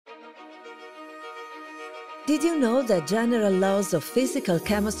Did you know that general laws of physical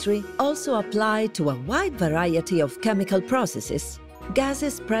chemistry also apply to a wide variety of chemical processes?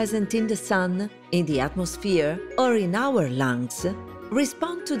 Gases present in the sun, in the atmosphere, or in our lungs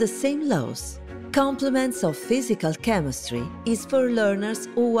respond to the same laws. Complements of Physical Chemistry is for learners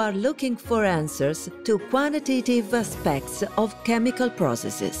who are looking for answers to quantitative aspects of chemical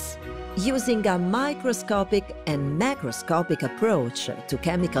processes. Using a microscopic and macroscopic approach to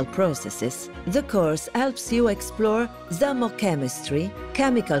chemical processes, the course helps you explore thermochemistry,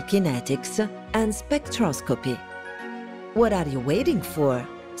 chemical kinetics, and spectroscopy. What are you waiting for?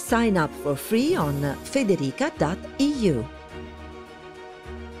 Sign up for free on federica.eu.